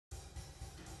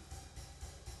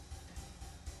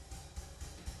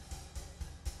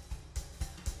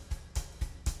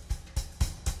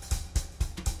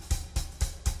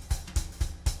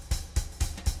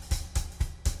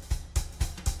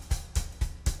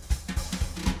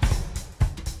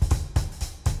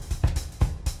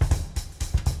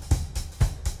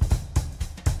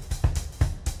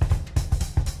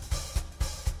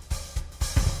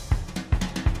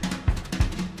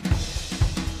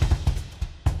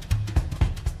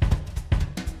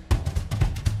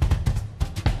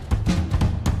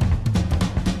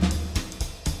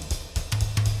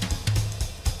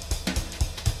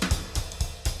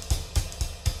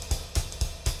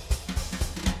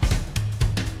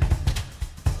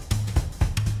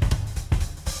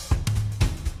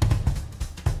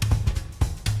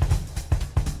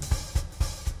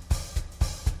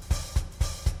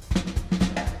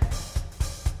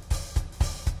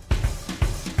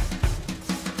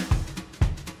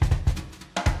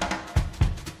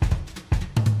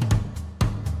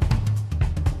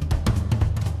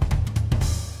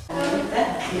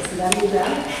Eslami Rad,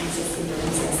 no sé si lo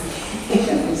dice así.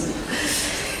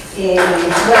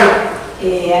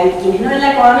 A quienes no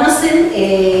la conocen,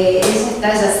 ella está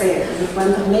ya hace unos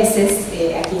cuantos meses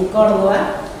aquí en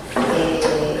Córdoba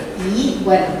y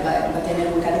bueno, va a tener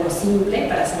un cargo simple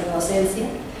para hacer docencia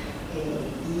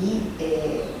y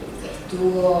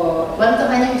estuvo... ¿Cuántos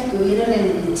años estuvieron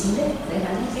en Chile? ¿3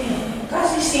 años?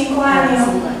 Casi 5 años.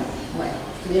 Bueno,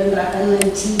 estuvieron trabajando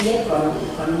en Chile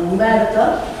con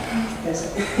Humberto.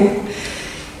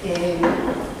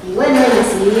 Y bueno,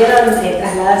 decidieron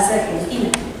trasladarse a Argentina.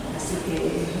 Así que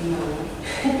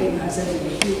no hayan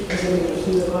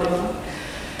elegido Córdoba.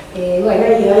 Bueno,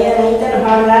 y hoy Anahita nos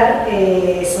va a hablar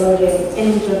sobre an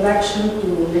introduction to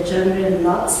Legendrian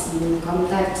knots in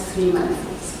contact 3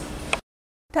 manifolds.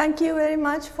 Thank you very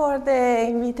much for the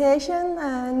invitation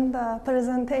and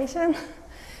presentation.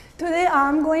 Today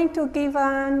I'm going to give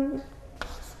an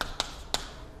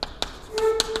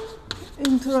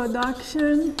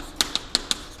introduction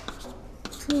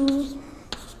to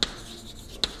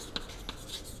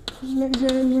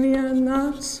Legendrian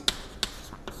knots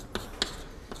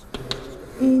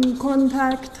in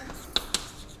contact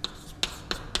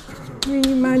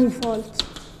 3 manifolds.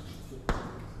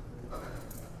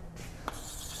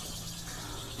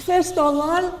 First of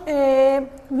all,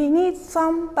 we need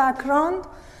some background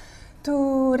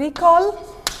to recall.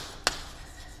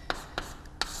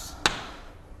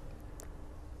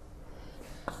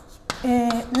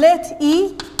 Let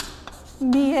E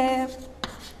be a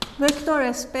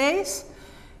vector space,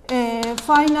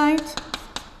 finite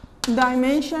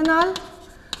dimensional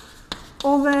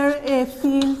over a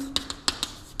field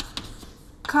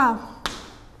K.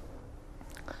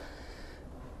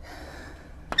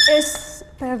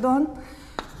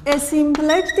 A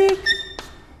symplectic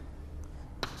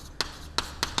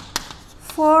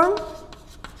form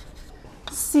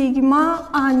sigma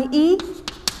on E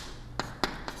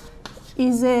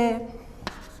is a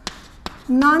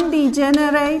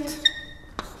non-degenerate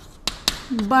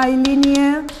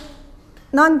bilinear,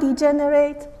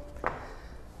 non-degenerate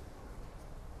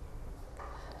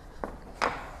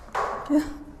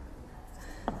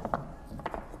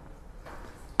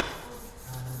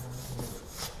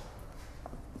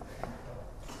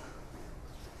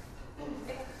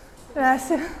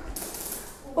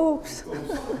oops,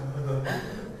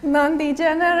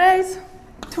 non-degenerate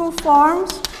two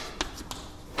forms,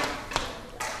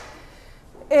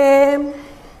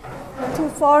 to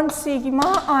form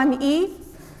sigma on E.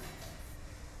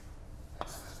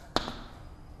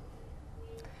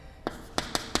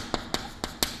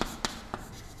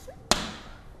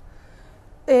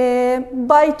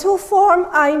 By two form,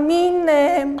 I mean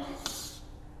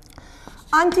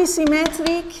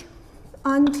antisymmetric,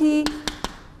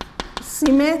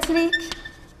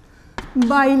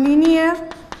 bilinear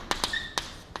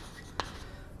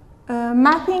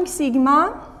mapping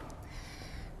sigma.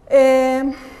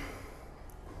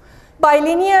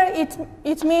 Bilinear,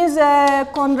 it means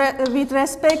with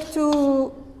respect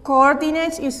to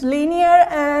coordinates is linear,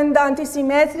 and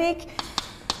antisymmetric,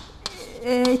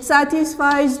 it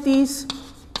satisfies this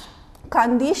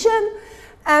condition.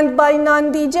 And by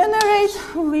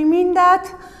non-degenerate, we mean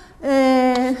that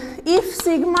if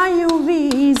sigma uv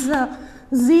is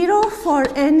 0 for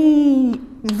any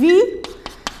v,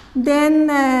 then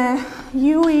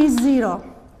u is 0.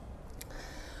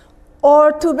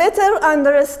 Or to better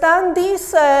understand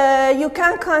this, you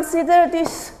can consider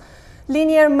this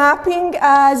linear mapping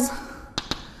as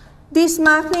this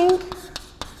mapping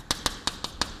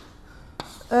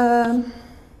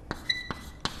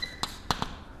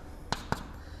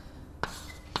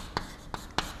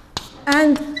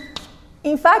and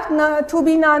in fact, to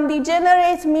be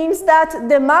non-degenerate means that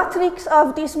the matrix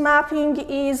of this mapping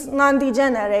is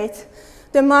non-degenerate.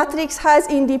 The matrix has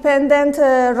independent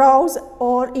rows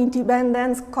or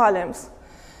independent columns.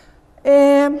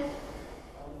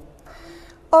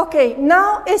 Okay,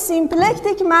 now a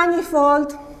symplectic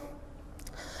manifold.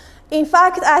 In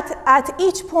fact, at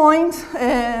each point,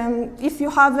 if you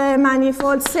have a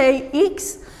manifold, say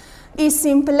X, is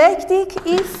symplectic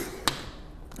if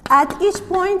at each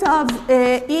point of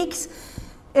X,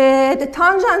 the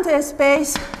tangent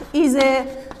space is a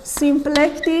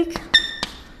symplectic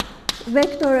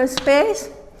vector space,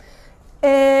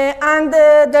 and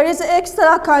there is an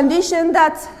extra condition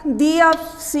that d of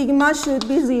sigma should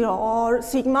be 0, or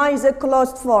sigma is a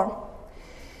closed form.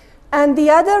 And the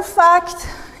other fact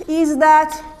is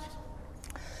that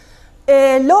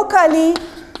locally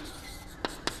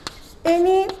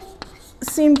any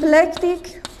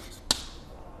symplectic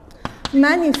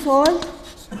manifold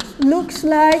looks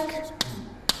like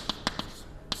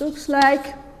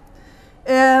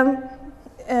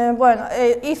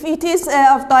if it is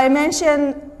of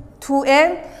dimension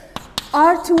 2n,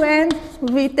 R2n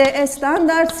with the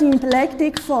standard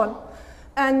symplectic form.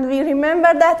 And we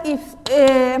remember that if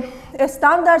a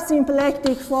standard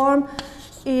symplectic form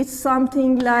is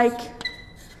something like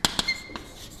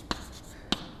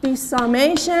this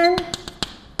summation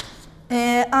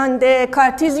on the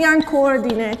Cartesian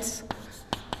coordinates.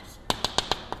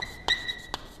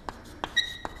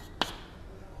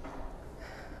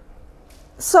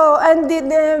 So, and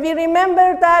we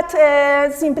remember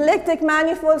that symplectic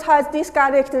manifold has this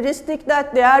characteristic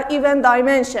that they are even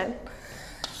dimension.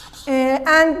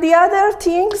 And the other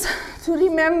things to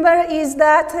remember is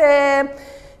that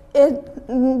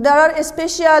there are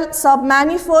special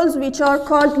submanifolds which are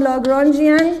called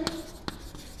Lagrangian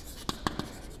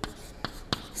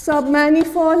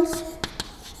submanifolds,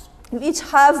 which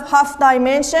have half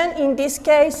dimension, in this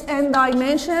case n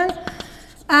dimension,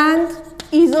 and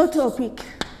isotropic.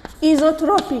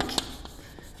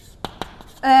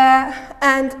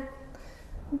 And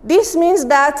this means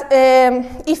that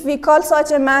if we call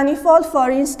such a manifold, for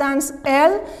instance,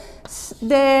 L,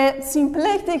 the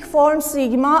symplectic form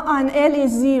sigma on L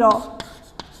is 0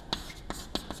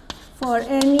 for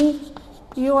any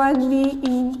U and V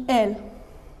in L.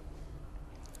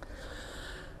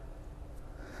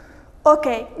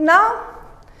 Okay, now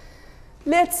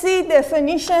let's see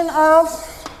definition of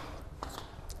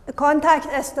the contact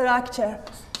structure.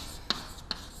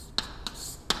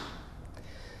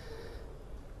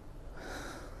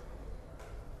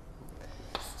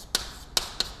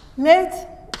 Let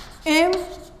M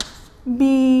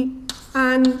be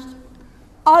an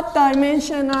odd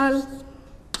dimensional,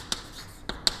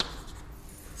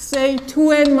 say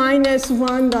 2n minus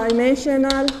 1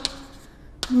 dimensional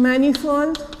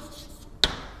manifold.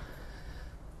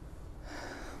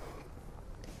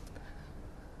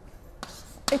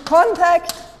 A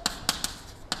contact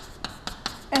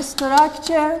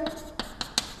structure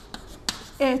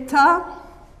eta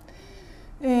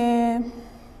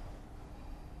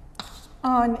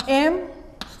on M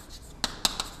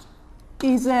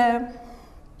is a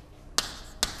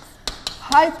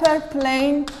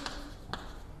hyperplane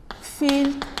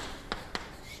field.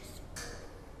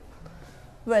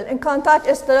 Well, a contact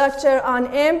structure on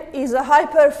M is a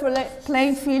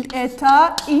hyperplane field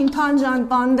eta in tangent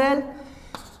bundle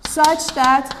such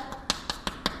that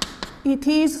it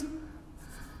is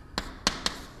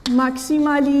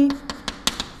maximally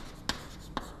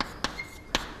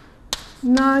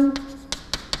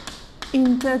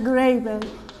non-integrable.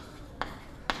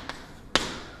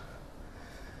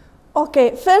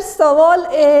 Okay, first of all,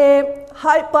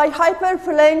 by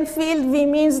hyperplane field, we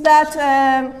means that,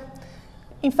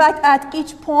 in fact, at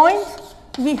each point,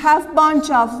 we have bunch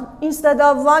of, instead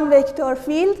of one vector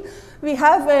field, we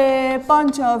have a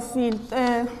bunch of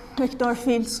vector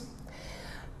fields.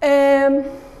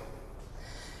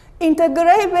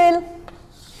 Integrable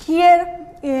here,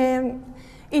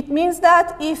 it means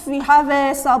that if we have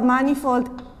a submanifold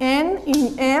n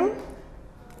in M,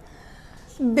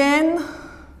 then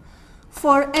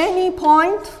for any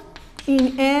point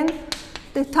in N,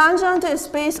 the tangent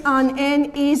space on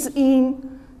N is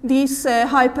in this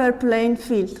hyperplane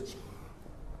field.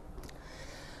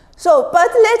 So,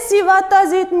 but let's see what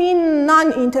does it mean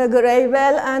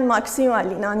non-integrable and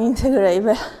maximally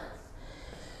non-integrable.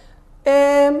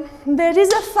 There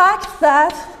is a fact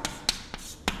that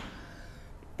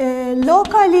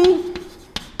locally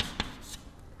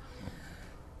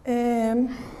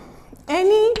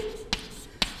any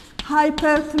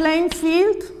hyperplane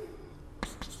field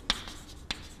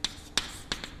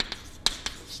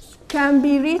can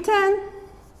be written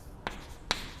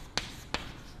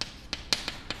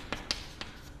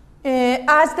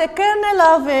as the kernel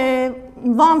of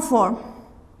one form.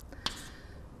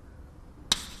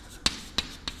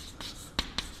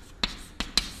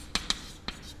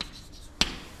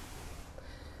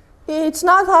 It's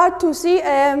not hard to see,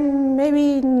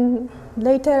 maybe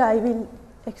later I will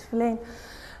explain.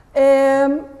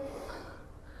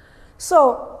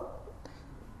 So,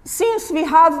 since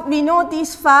we know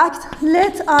this fact,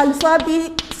 let alpha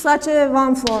be such a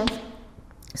one form.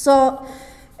 So,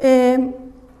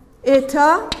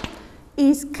 eta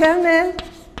is kernel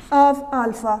of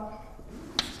alpha.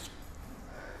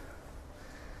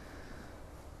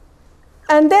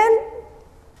 And then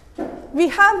we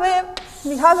have a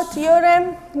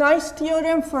theorem, nice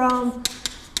theorem from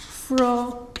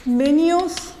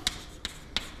Frobenius.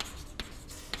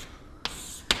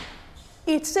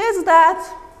 It says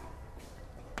that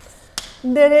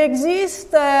there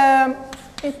exists a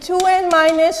 2n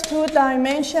minus 2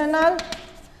 dimensional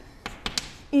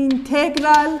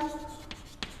integral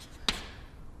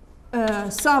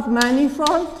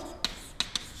submanifold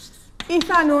if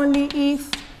and only if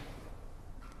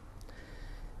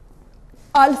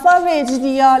alpha wedge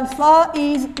d alpha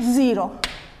is 0.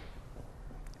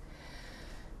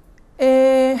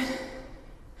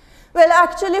 Well,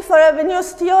 actually, for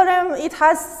Frobenius theorem, it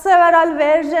has several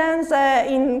versions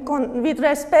with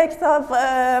respect of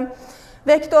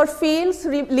vector fields,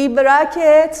 Lie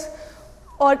brackets,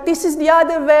 or this is the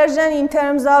other version in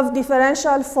terms of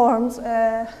differential forms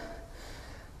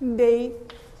they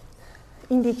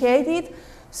indicated.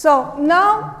 So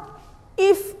now,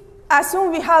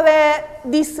 assume we have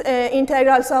this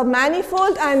integral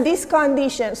submanifold and this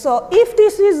condition. So if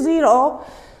this is 0,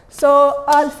 so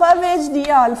alpha wedge d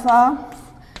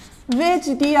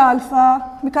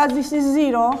alpha, because this is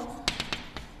 0,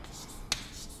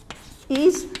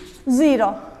 is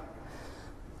 0.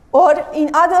 Or in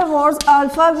other words,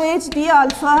 alpha wedge d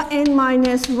alpha n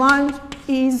minus 1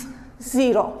 is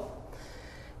 0.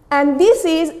 And this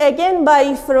is, again,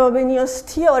 by Frobenius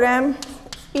theorem,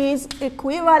 is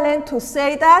equivalent to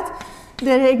say that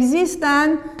there exists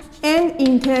an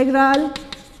n-integral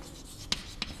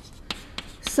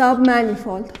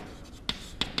submanifold.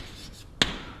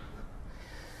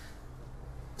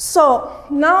 So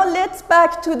now let's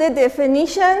back to the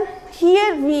definition.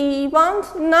 Here we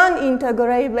want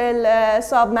non-integrable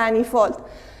submanifold.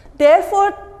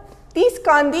 Therefore, this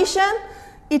condition,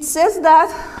 it says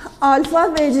that alpha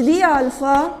wedge d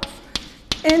alpha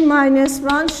n minus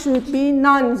 1 should be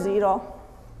non-zero.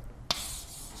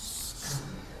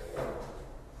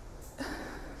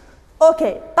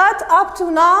 Okay, but up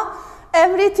to now,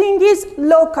 everything is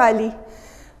locally.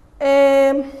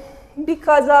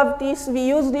 Because of this, we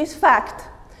use this fact.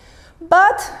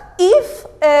 But if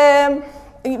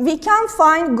we can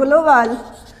find global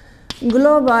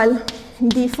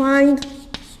defined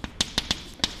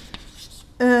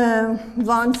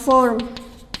one form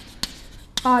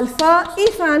alpha,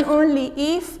 if and only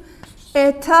if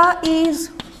eta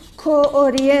is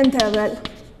co-orientable.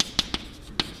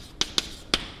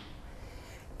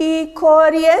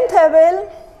 Co-orientable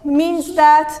means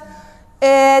that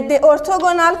the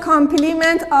orthogonal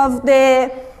complement of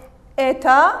the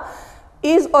eta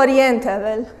is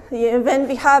orientable. When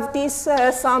we have this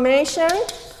summation,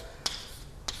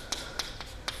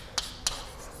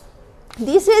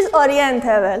 this is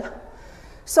orientable.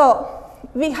 So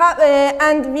we have,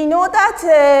 and we know that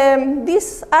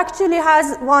this actually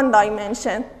has one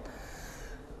dimension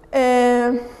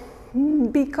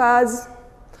because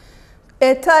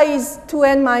eta is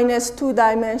 2n minus 2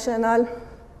 dimensional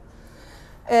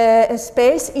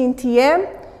space in Tm.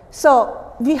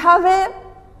 So we have a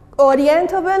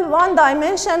orientable one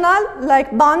dimensional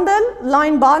like bundle,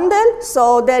 line bundle.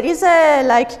 So there is a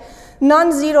like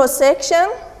non-zero section,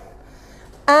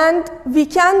 and we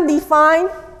can define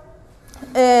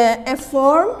a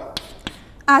form,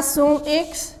 assume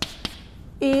X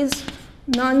is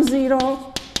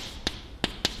non-zero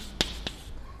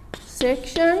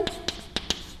section.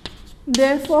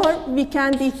 Therefore, we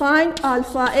can define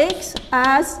alpha X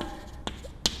as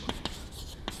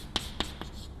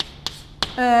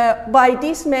by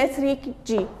this metric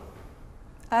G,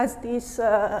 as this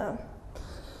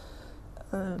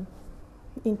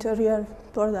interior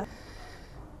product.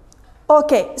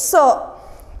 Okay, so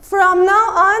from now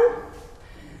on,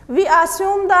 we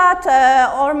assume that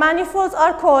our manifolds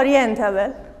are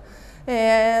co-orientable.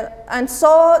 And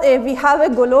so we have a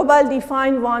global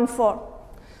defined one form.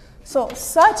 So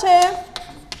such a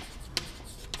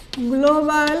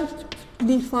global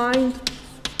defined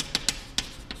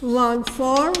one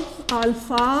form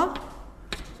alpha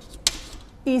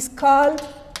is called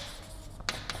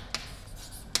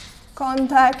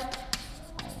contact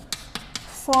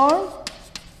form,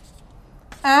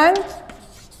 and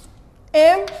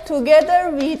M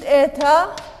together with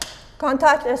eta,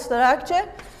 contact structure,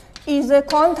 is a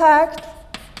contact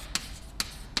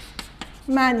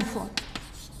manifold.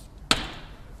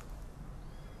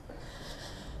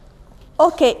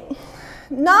 Okay,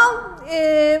 now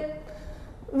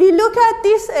we look at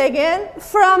this again.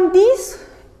 From this,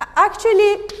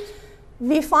 actually,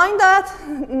 we find that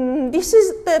this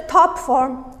is the top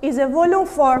form, is a volume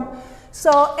form.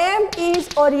 So M is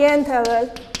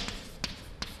orientable.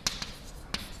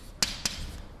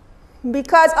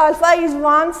 Because alpha is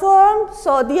one form,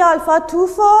 so d alpha 2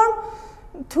 form,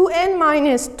 2n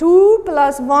minus 2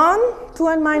 plus 1,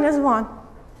 2n minus 1.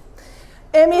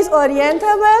 M is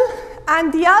orientable,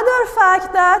 and the other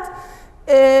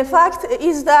fact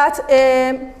is that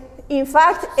in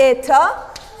fact eta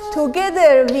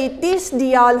together with this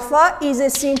d alpha is a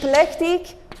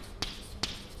symplectic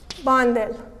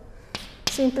bundle.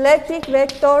 symplectic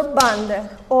vector bundle,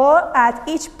 or at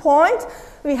each point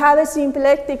we have a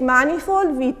symplectic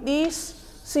manifold with this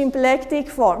symplectic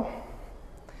form.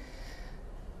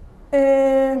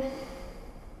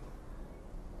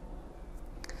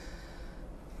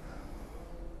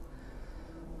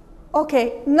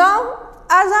 Okay, now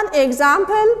as an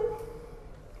example,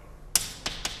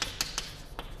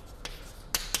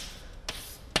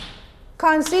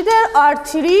 consider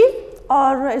R3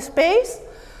 or space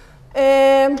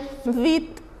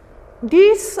with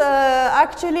this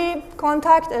actually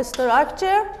contact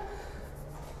structure.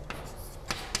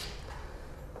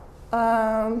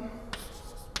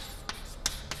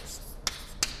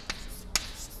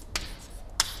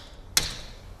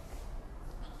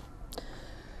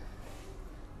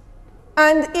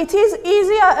 And it is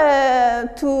easier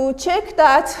to check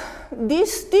that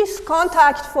this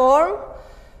contact form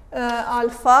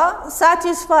alpha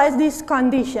satisfies this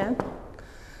condition.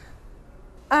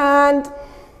 And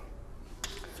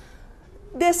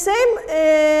the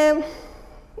same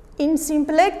in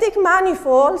symplectic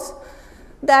manifolds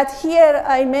that here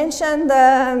I mentioned,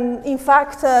 in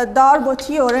fact, Darboux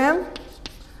theorem,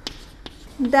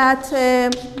 that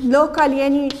locally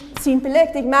any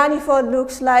symplectic manifold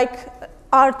looks like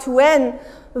R2n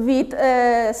with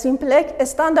a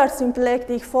standard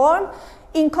symplectic form.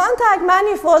 In contact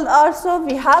manifold also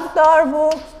we have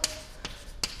Darboux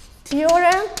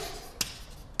theorem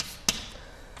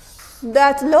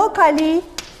that locally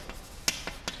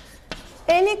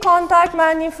any contact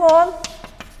manifold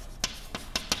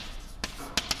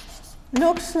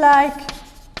looks like,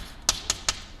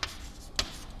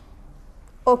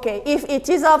 okay, if it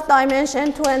is of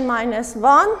dimension 2n minus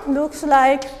 1, looks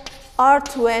like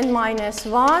R2n minus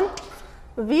 1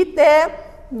 with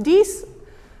this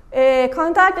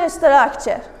contact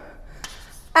structure.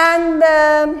 And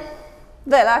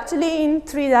well, actually in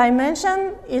 3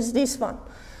 dimensions is this one.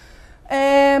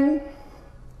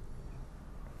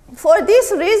 For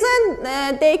this reason,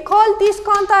 they call this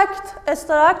contact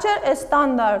structure a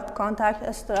standard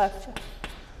contact structure.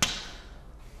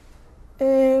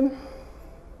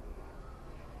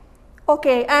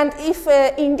 Okay, and if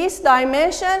in this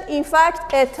dimension, in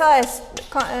fact, eta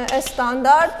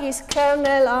standard is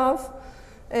kernel of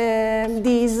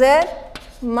dz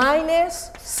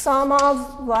minus sum of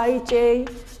yj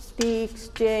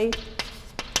dxj.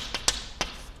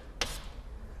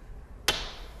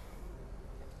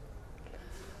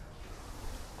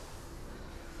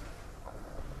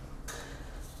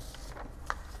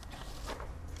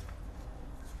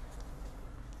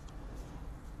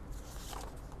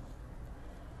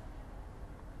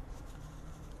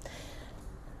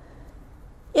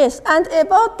 Yes, and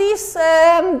about this,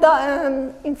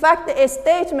 in fact, the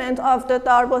statement of the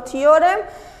Darboux theorem,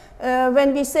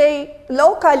 when we say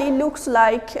locally looks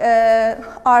like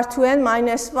R2n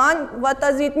minus 1, what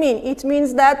does it mean? It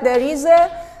means that there is a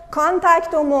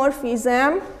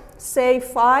contactomorphism, say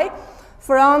phi,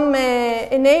 from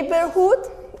a neighborhood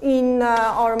in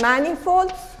our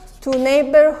manifold to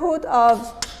neighborhood of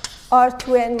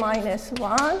R2n minus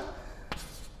 1,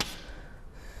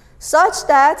 such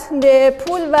that the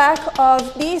pullback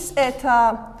of this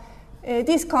eta,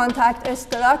 this contact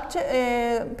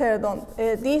structure,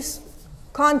 this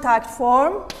contact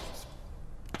form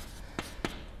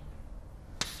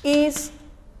is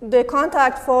the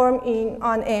contact form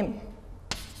on M.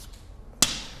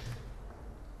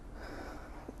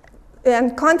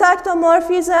 And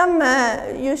contactomorphism,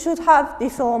 you should have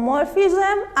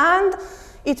diffeomorphism, and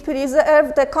it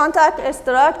preserves the contact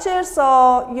structure,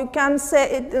 so you can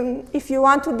say, if you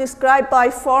want to describe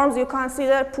by forms, you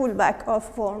consider pullback of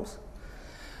forms.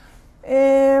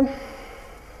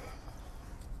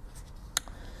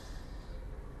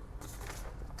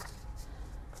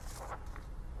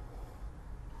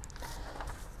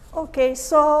 Okay,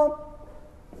 so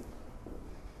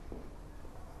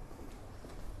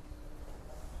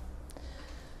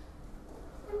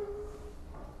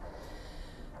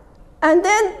and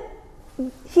then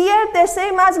here, the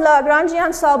same as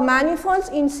Lagrangian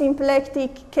submanifolds in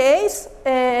symplectic case,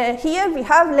 here we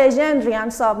have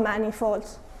Legendrian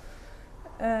submanifolds.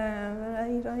 Where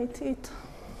I write it?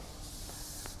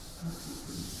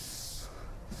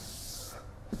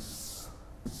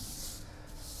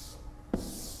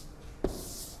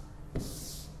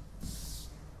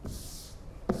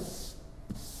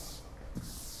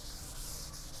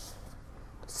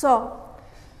 So,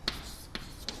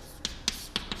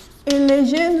 a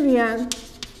Legendrian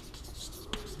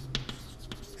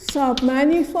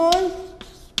submanifold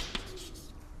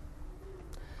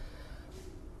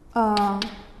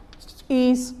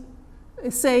is,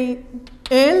 say,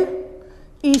 L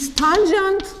is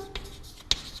tangent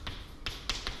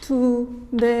to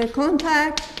the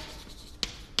contact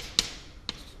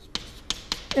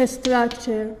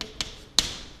structure.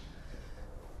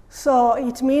 So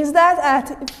it means that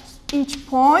at each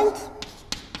point,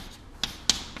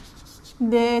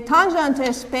 the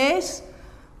tangent space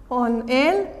on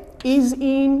L is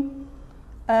in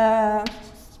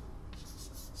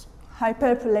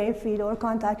hyperplane field or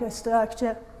contact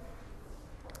structure.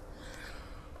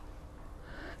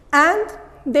 And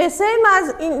the same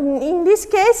as in this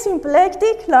case,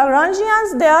 symplectic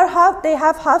Lagrangians, they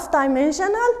have half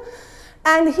dimensional.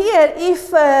 And here,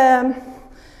 if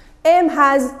M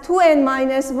has 2n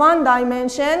minus 1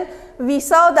 dimension, we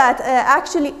saw that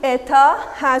actually eta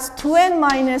has 2n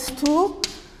minus 2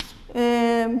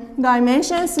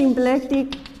 dimension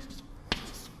symplectic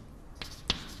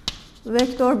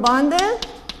vector bundle.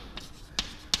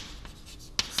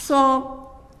 So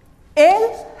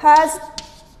L has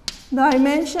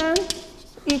dimension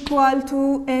equal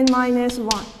to n minus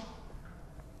 1.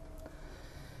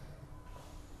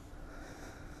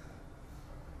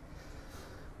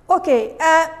 Okay,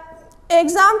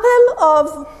 example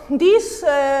of these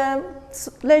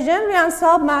Legendrian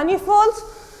submanifolds,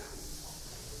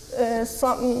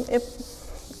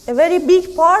 a very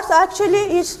big part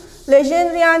actually is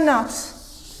Legendrian knots.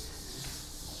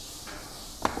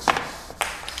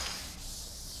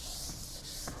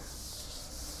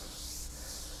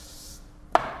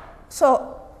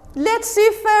 So let's see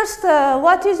first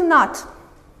what is knot.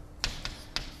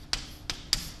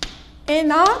 A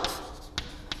knot,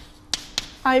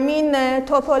 I mean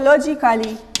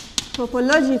topological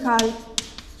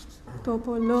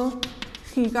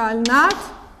knot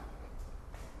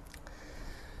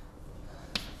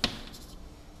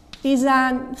is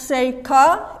an, say, K,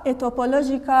 a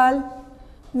topological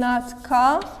knot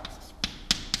K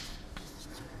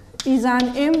is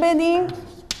an embedding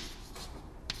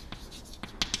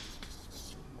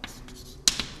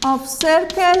of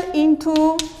circle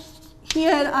into,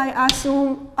 here I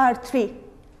assume R3.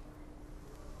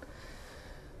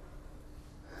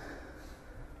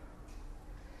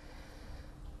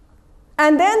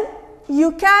 And then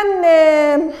you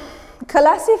can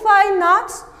classify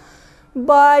knots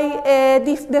by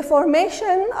the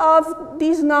formation of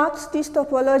these knots, these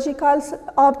topological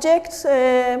objects,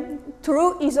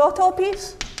 through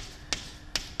isotopies,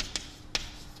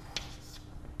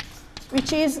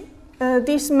 which is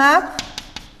this map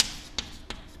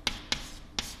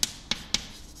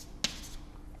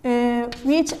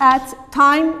which at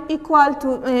time equal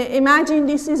to, imagine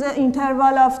this is an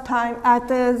interval of time. At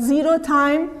 0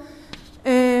 time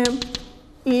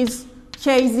is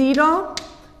K0,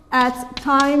 at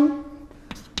time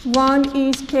 1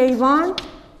 is K1,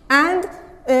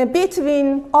 and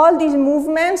between all these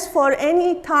movements for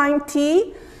any time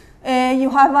t, you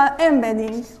have an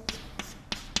embedding.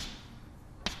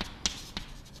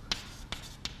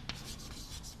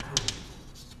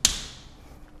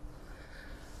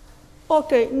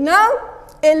 Okay, now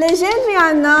a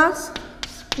Legendrian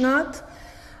knot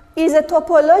is a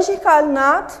topological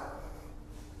knot,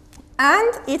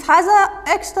 and it has an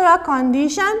extra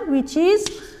condition, which is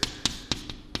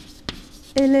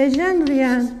a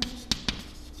Legendrian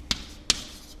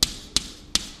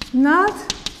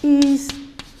knot is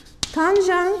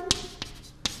tangent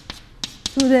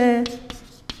to the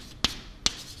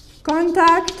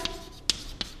contact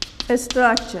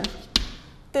structure.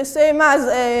 The same as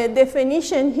a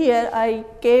definition here I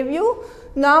gave you.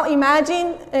 Now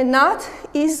imagine a knot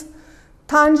is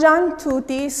tangent to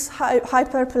this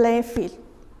hyperplane field.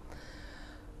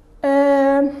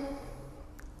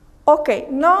 Okay,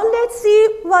 now let's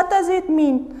see what does it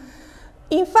mean.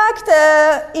 In fact,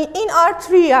 in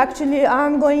R3 actually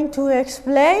I'm going to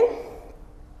explain.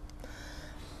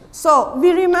 So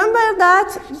we remember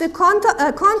that the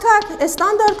a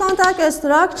standard contact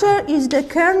structure is the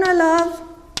kernel of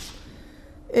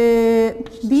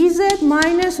dz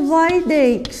minus y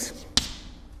dx.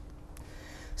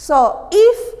 So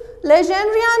if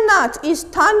Legendrian knot is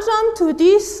tangent to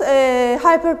this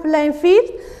hyperplane field,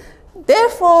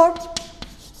 therefore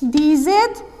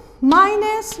dz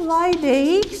minus y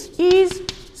dx is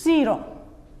 0.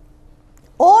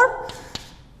 Or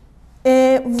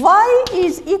y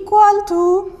is equal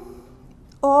to,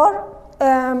 or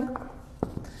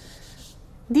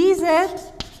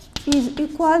dz is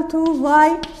equal to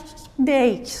y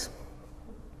dx.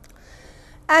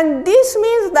 And this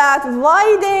means that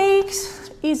y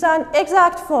dx is an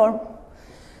exact form.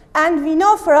 And we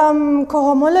know from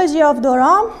cohomology of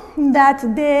Doron that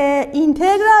the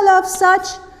integral of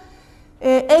such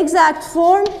exact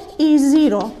form is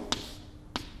 0.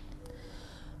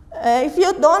 If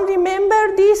you don't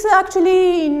remember this,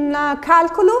 actually in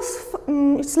calculus,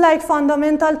 it's like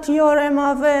fundamental theorem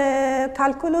of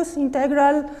calculus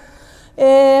integral.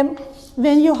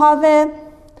 When you have a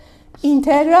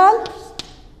integral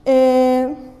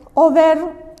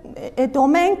over a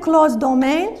domain, closed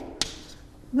domain,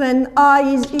 when I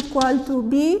is equal to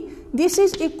b, this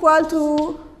is equal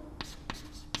to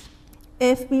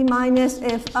fb minus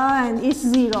fi, and it's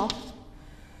 0.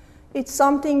 It's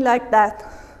something like that.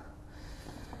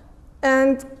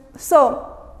 And so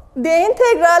the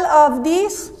integral of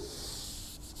this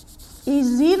is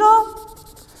 0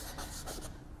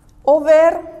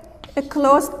 over a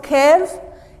closed curve.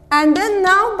 And then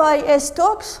now by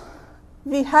Stokes,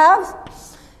 we have,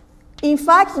 in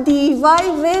fact, dy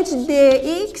wedge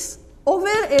dx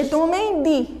over a domain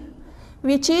D,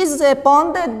 which is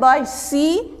bounded by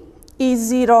C is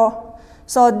 0.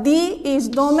 So D is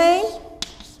domain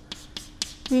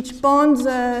which bounds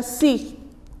C.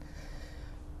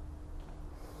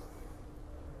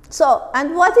 So,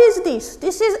 and what is this?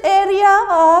 This is area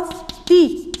of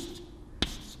D.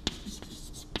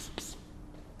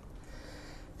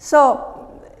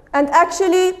 So, and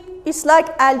actually it's like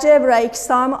algebraic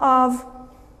sum of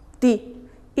D.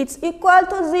 It's equal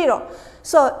to 0.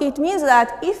 So it means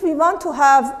that if we want to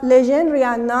have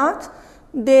Legendrian knot,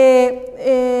 the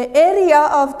area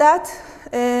of that,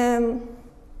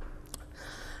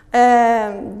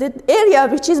 the area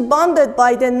which is bounded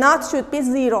by the knot should be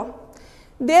 0.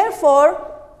 Therefore,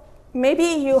 maybe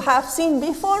you have seen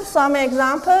before some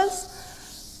examples.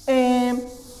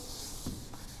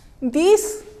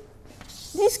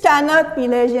 This cannot be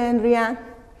Legendrian.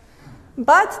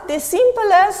 But the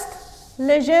simplest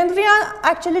Legendrian,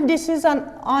 actually this is a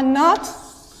knot.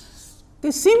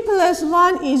 The simplest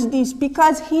one is this,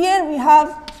 because here we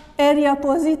have area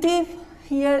positive,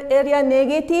 here area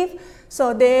negative,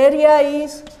 so the area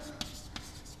is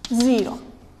 0.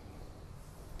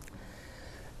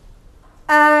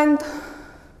 And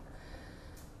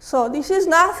so this is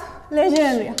not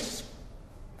Legendrian.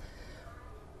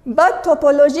 But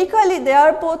topologically, they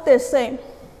are both the same.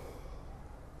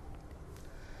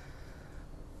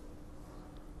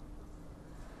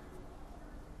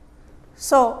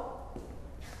 So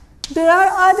there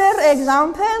are other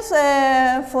examples,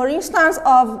 for instance,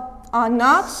 of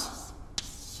knots,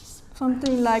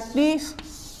 something like this,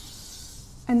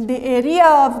 and the area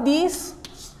of this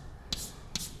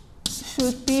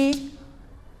should be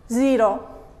 0.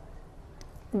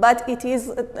 But it is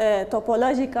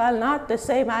topological, not the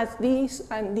same as this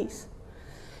and this.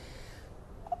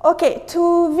 Okay,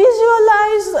 to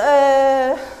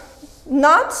visualize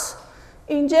knots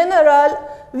in general,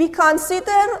 we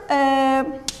consider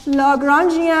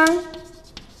Lagrangian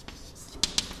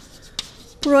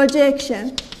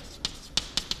projection.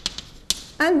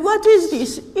 And what is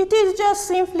this? It is just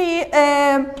simply,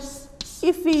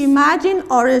 if we imagine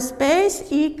our space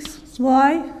x,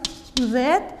 y,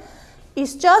 z,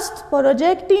 is just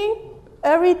projecting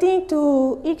everything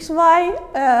to xy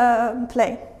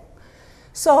plane.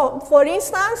 So for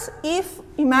instance, if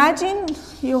imagine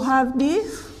you have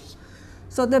this,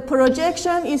 so the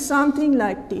projection is something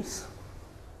like this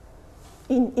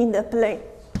in the plane.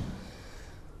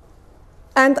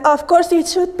 And of course it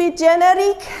should be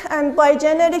generic, and by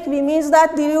generic we mean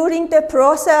that during the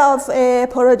process of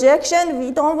projection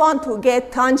we don't want to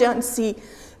get tangency.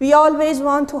 We always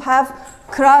want to have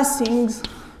crossings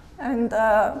and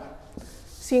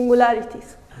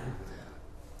singularities.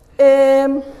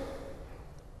 And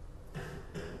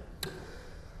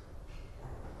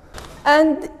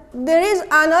there is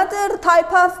another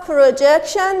type of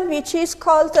projection which is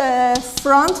called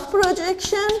front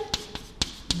projection.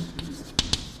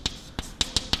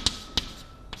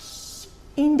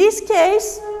 In this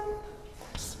case,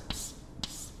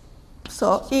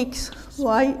 so x,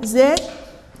 y, z,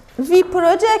 we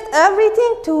project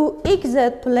everything to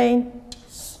xz plane.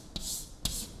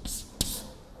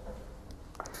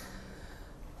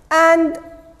 And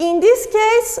in this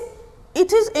case,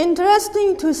 it is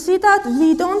interesting to see that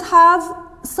we don't have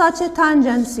such a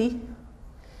tangency.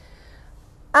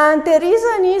 And the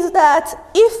reason is that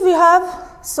if we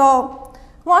have, so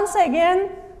once again,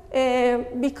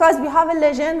 because we have a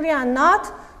Legendrian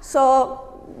knot,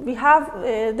 so we have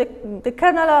the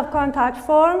kernel of contact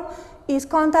form is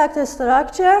contact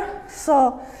structure.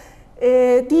 So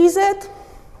dz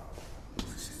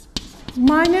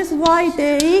minus y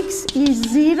dx is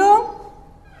 0.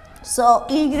 So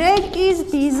y is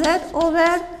dz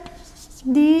over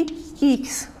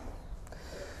dx.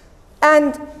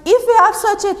 And if we have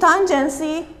such a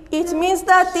tangency, it means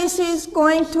that this is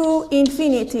going to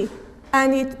infinity.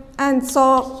 And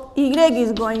so y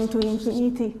is going to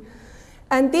infinity.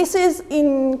 And this is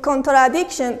in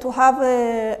contradiction to have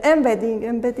an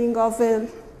embedding of a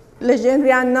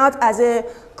Legendrian knot as a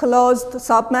closed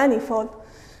submanifold.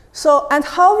 So, and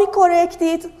how we correct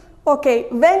it? Okay,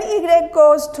 when y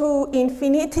goes to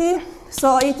infinity,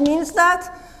 so it means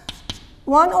that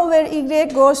 1 over y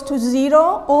goes to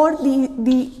 0, or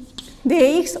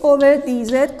dx over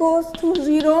dz goes to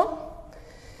 0.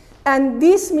 And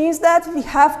this means that we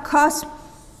have cusp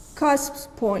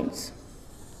points.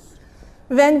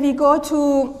 When we go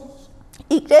to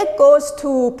y goes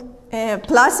to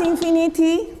plus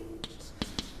infinity,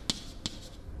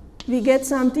 we get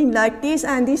something like this,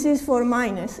 and this is for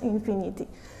minus infinity.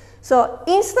 So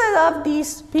instead of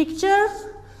this picture,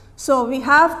 so we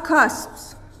have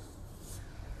cusp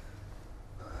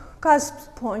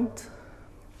point.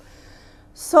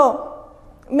 So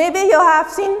maybe you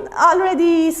have seen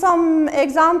already some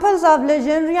examples of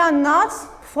Legendrian knots,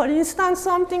 for instance,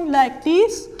 something like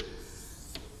this.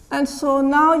 And so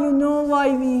now you know why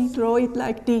we draw it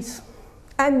like this.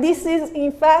 And this is,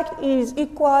 in fact, is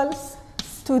equals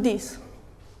to this.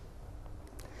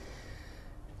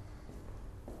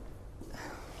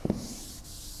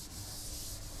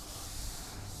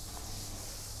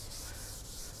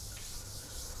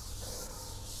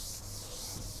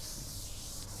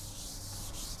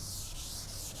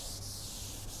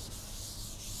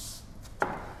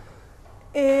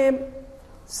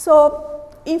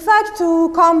 So, in fact, to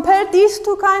compare these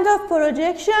two kinds of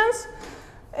projections,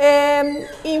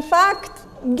 in fact,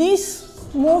 this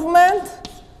movement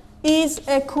is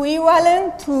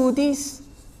equivalent to this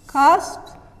cusp,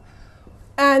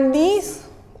 and this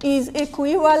is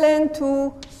equivalent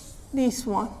to this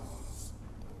one.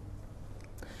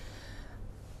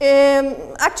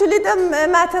 Actually, the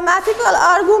mathematical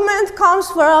argument comes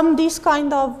from this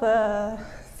kind of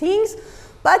things,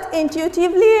 but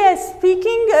intuitively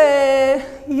speaking,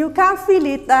 you can feel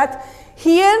it that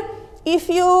here, if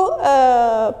you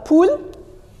pull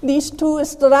these two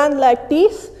strands like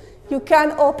this, you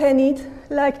can open it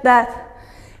like that.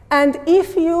 And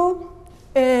if you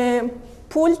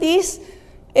pull this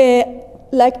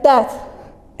like that,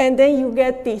 and then you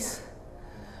get this.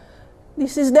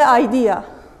 This is the idea.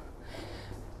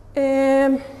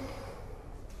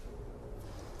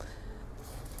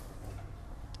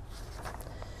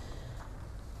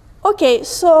 Okay,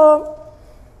 so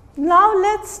now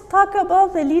let's talk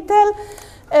about a little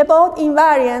about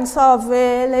invariance of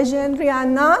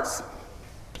Legendrian knots.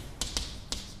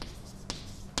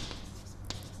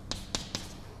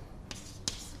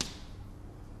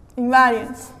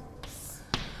 Invariance.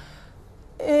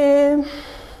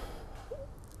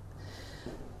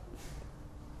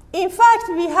 In fact,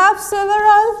 we have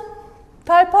several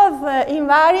types of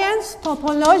invariance,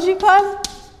 topological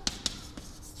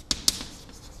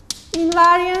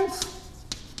invariance,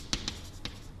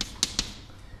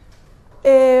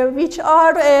 which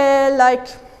are like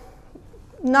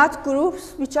knot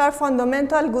groups, which are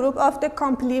fundamental group of the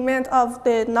complement of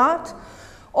the knot,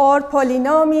 or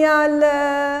polynomial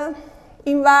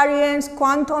invariance,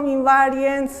 quantum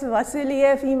invariance,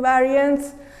 Vasiliev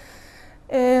invariance.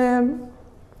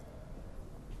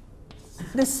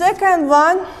 The second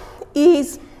one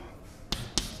is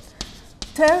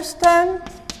Thurston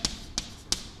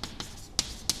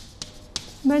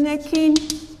Benekin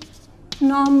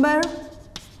number.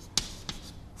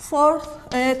 Third,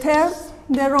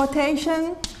 the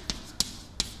rotation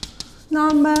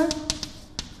number.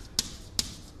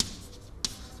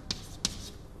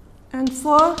 And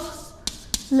fourth,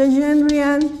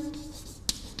 Legendrian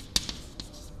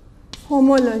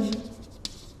homology.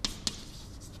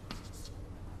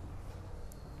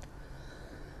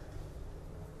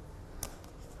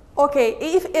 Okay,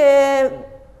 if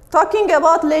talking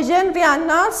about Legendrian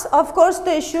knots, of course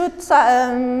they should,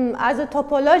 as a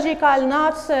topological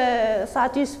knots,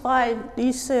 satisfy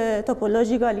this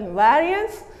topological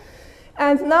invariance.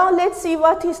 And now let's see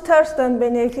what is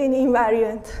Thurston-Benekin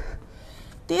invariant.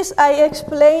 This I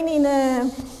explain in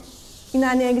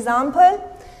an example.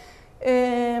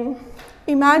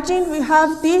 Imagine we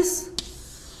have this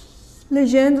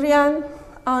Legendrian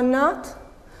knot.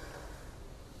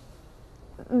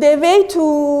 The way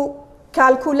to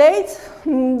calculate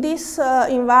this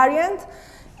invariant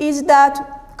is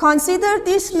that consider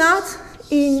this knot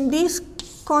in this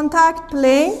contact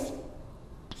plane.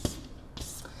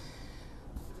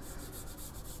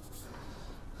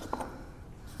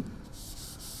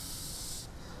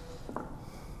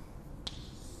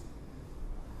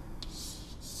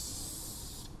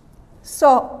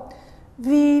 So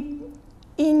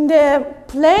in the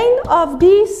plane of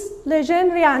this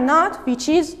Legendrian knot, which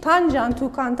is tangent to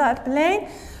contact plane,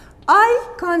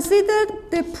 I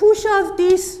considered the push of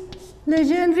this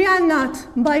Legendrian knot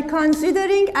by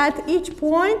considering at each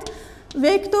point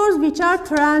vectors which are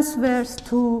transverse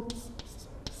to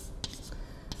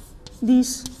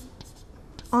this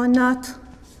knot.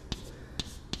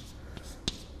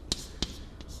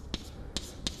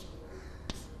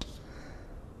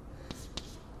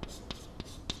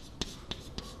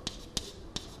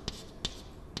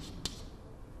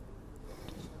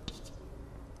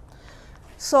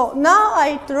 So now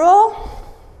I draw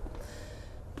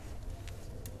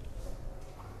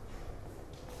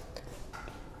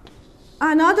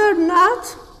another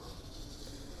knot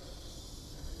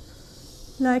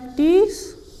like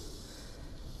this.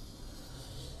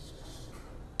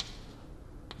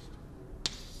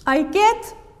 I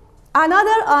get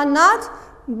another knot,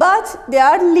 but they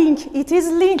are linked. It is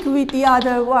linked with the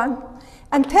other one.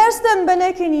 And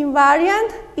Thurston-Banach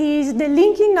invariant is the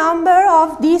linking number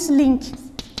of this linking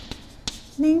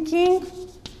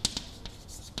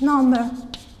number.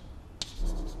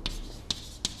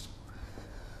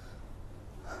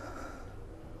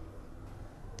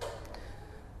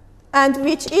 And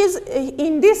which is,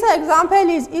 in this example,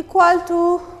 is equal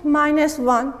to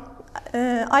 -1.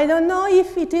 I don't know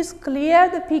if it is clear,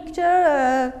 the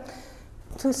picture,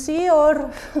 to see,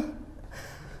 or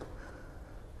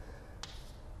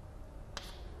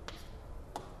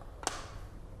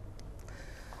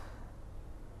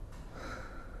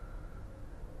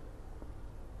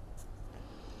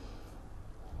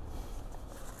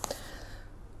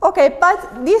okay,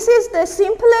 but this is the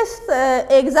simplest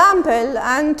example,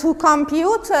 and to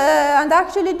compute, and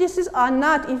actually this is a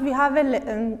knot. If we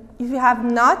have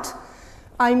knot,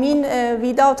 I mean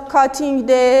without cutting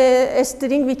the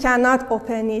string, we cannot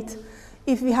open it.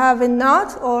 If we have a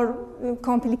knot or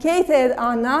complicated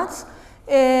knots,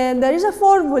 there is a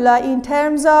formula in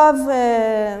terms of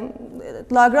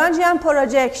Lagrangian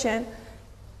projection,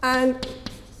 and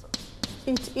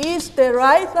it is the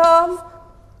right of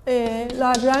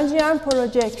Lagrangian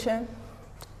projection,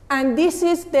 and this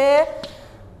is the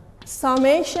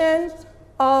summation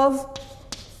of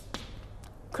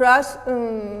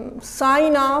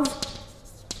sine of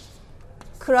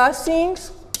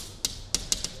crossings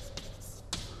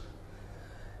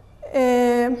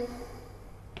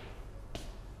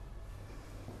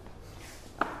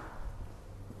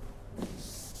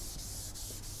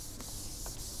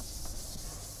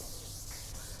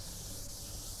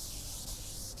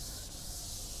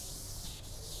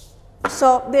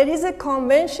so there is a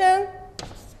convention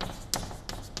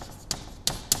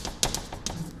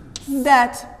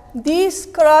that this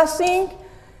crossing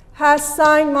has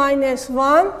sign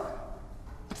 -1,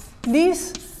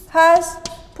 this has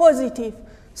positive.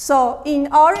 So in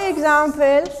our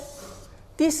example,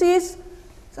 this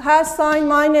has sign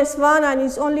 -1 and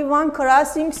is only one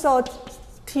crossing, so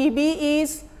TB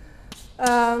is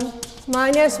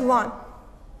 -1.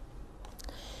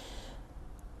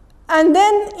 And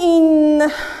then in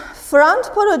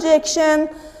front projection,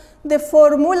 the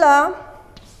formula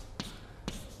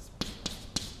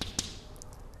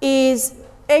is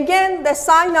again the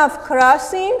sign of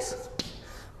crossings,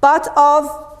 but of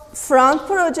front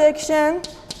projection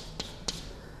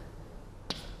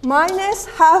minus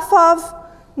half of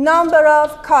number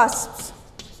of cusps.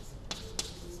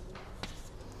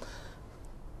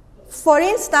 For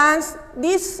instance,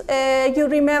 this, you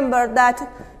remember that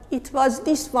it was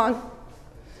this one.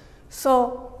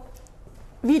 So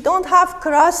we don't have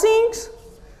crossings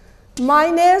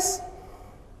minus,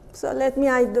 so let me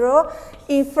draw.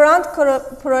 In front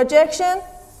projection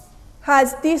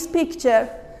has this picture.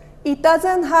 It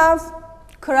doesn't have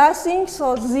crossings,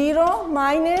 so 0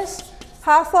 minus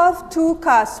half of 2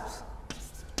 cusps.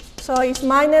 So it's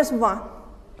 -1.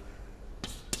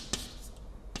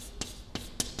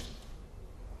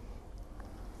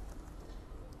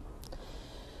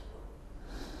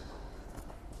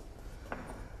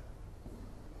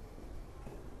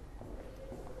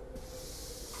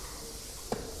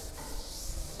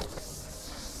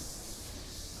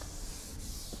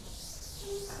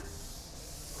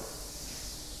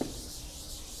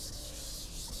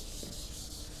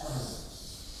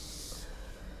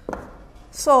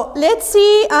 So let's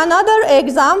see another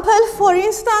example, for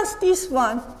instance, this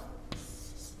one.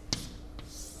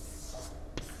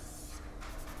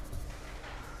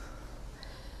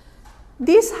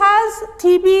 This has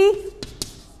TB,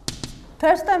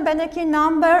 Thurston-Banach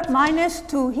number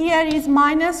 -2. Here is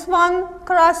 -1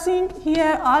 crossing,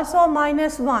 here also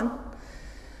 -1.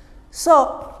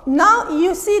 So now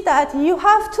you see that you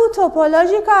have two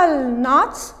topological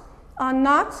knots,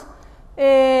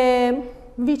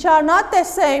 which are not the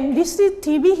same. This is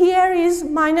TB here is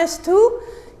 -2,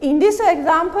 in this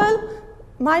example,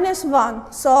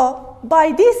 -1. So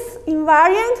by this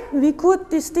invariant, we could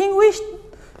distinguish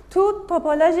two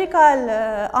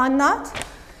topological unknowns.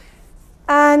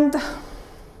 And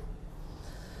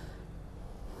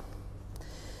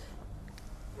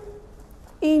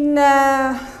in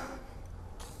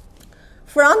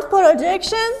front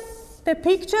projection, the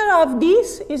picture of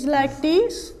this is like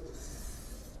this.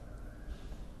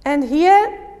 And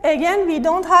here, again, we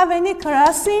don't have any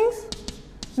crossings.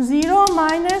 0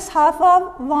 minus half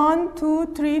of 1, 2,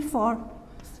 3, 4.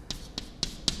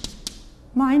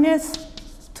 Minus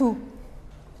 2.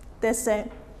 The same.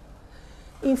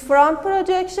 In front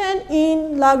projection,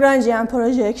 in Lagrangian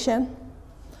projection.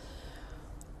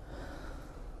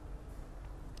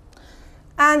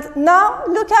 And now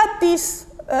look at this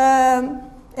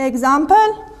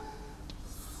example.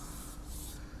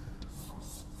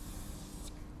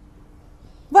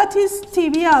 What is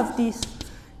TB of this?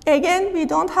 Again, we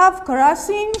don't have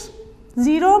crossings.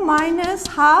 0 minus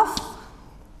half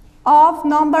of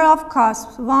number of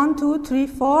cusps. 1, 2, 3,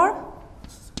 4.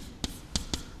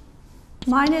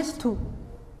 Minus 2.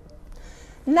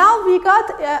 Now we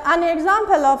got an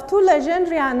example of two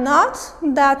Legendrian knots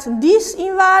that this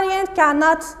invariant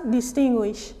cannot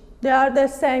distinguish. They are the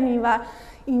same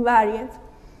invariant.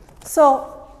 So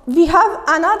we have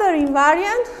another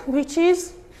invariant, which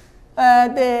is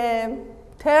the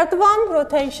third one,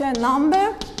 rotation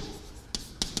number.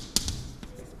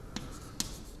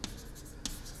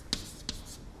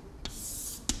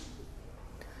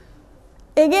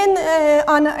 Again,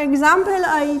 on an example,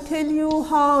 I tell you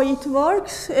how it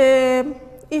works.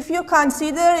 If you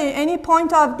consider any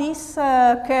point of this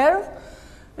curve,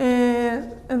 a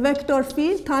vector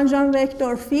field, tangent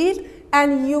vector field,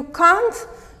 and you count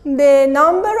the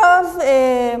number of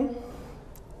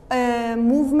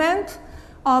movement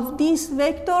of this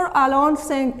vector along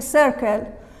circle,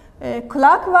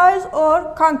 clockwise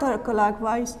or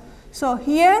counterclockwise. So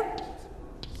here,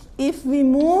 if we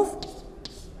move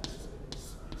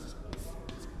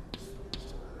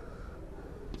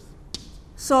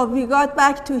so we got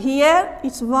back to here,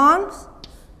 it's 1,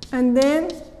 and then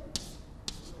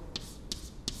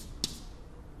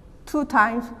 2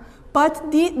 times.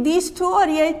 But these two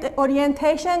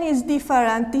orientation is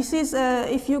different. This is,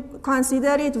 if you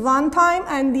consider it 1 time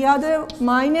and the other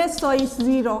minus, so it's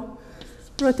 0.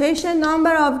 Rotation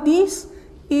number of this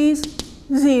is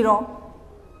 0.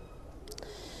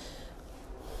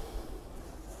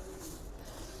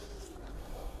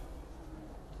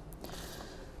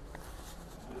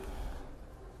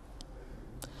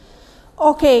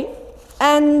 Okay,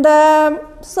 and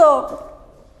so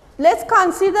let's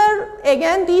consider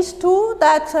again these two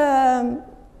that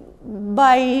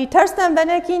by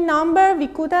Thurston-Banach number we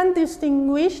couldn't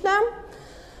distinguish them,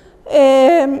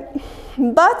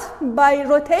 but by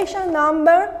rotation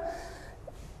number,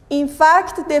 in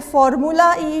fact, the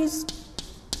formula is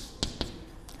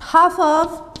half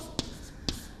of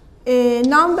a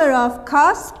number of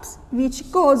cusps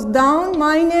which goes down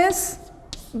minus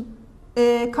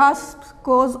cusp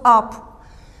goes up.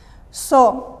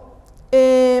 So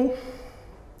in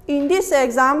this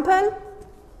example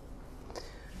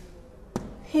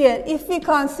here, if we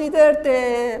consider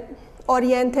the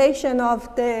orientation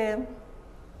of the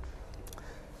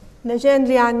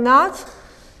Legendrian knot,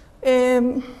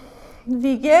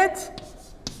 we get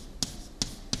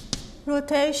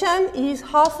rotation is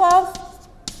half of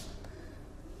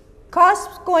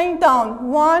cusps going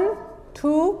down, 1,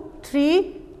 2,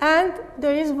 3, and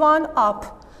there is 1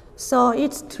 up. So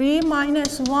it's 3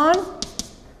 minus 1,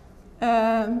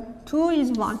 2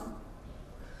 is 1.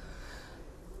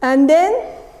 And then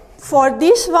for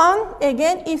this one,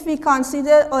 again, if we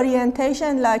consider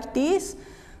orientation like this,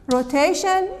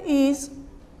 rotation is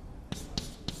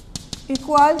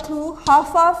equal to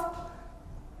half of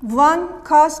 1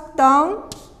 cusp down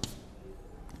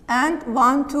and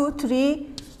 1, 2,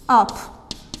 3 up.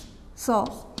 So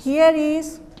here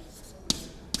is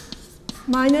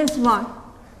minus 1.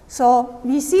 So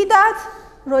we see that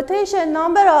rotation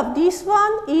number of this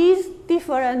one is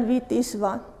different with this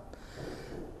one.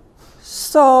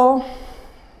 So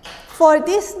for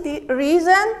this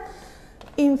reason,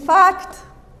 in fact,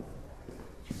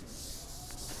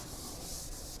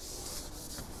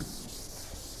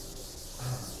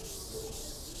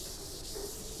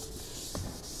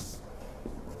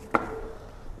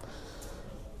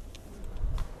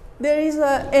 there is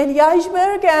a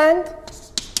Eliashberg and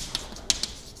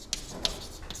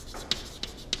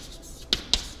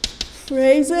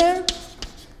Fraser.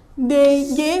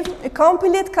 They gave a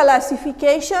complete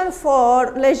classification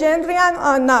for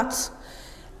Legendrian knots.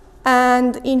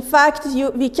 And in fact,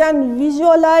 we can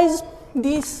visualize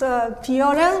this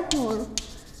theorem or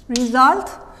result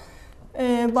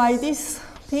by this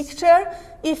picture.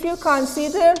 If you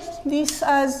consider this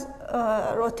as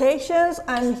rotations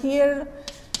and here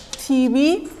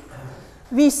TB,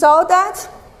 we saw that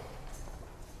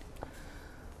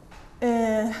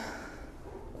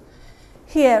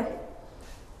here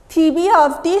TB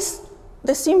of this,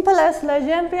 the simplest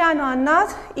Legendrian or not,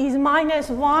 is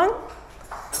 -1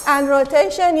 and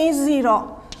rotation is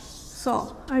 0.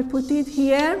 So I put it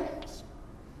here,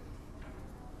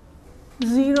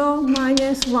 0,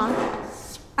 -1.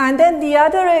 And then the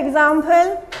other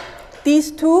example,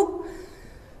 these two,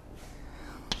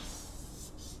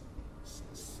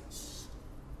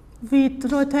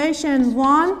 with rotation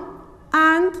 1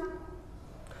 and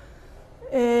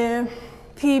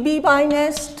TB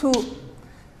 -2.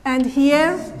 And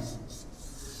here,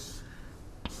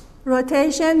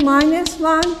 rotation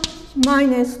 -1,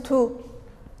 -2.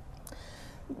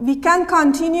 We can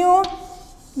continue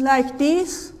like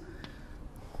this.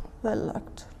 Well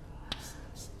locked.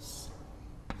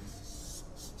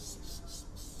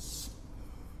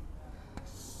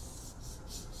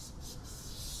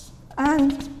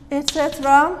 And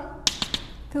etc.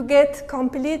 to get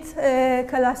complete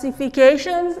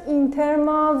classifications in terms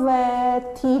of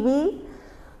TB,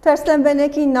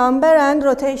 Tersten-Benecki number and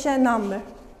rotation number.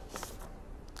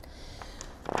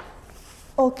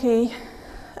 Okay,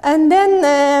 and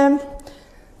then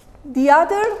the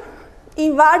other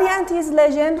invariant is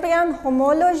Legendrian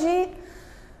homology.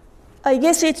 I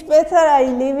guess it's better I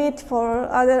leave it for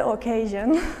other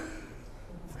occasion.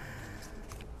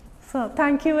 So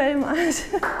thank you very much.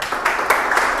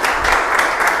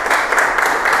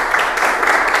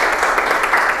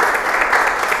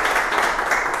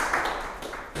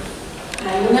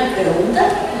 ¿Alguna pregunta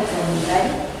o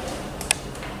comentario?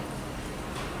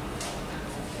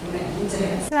 Muchas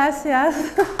gracias. Gracias.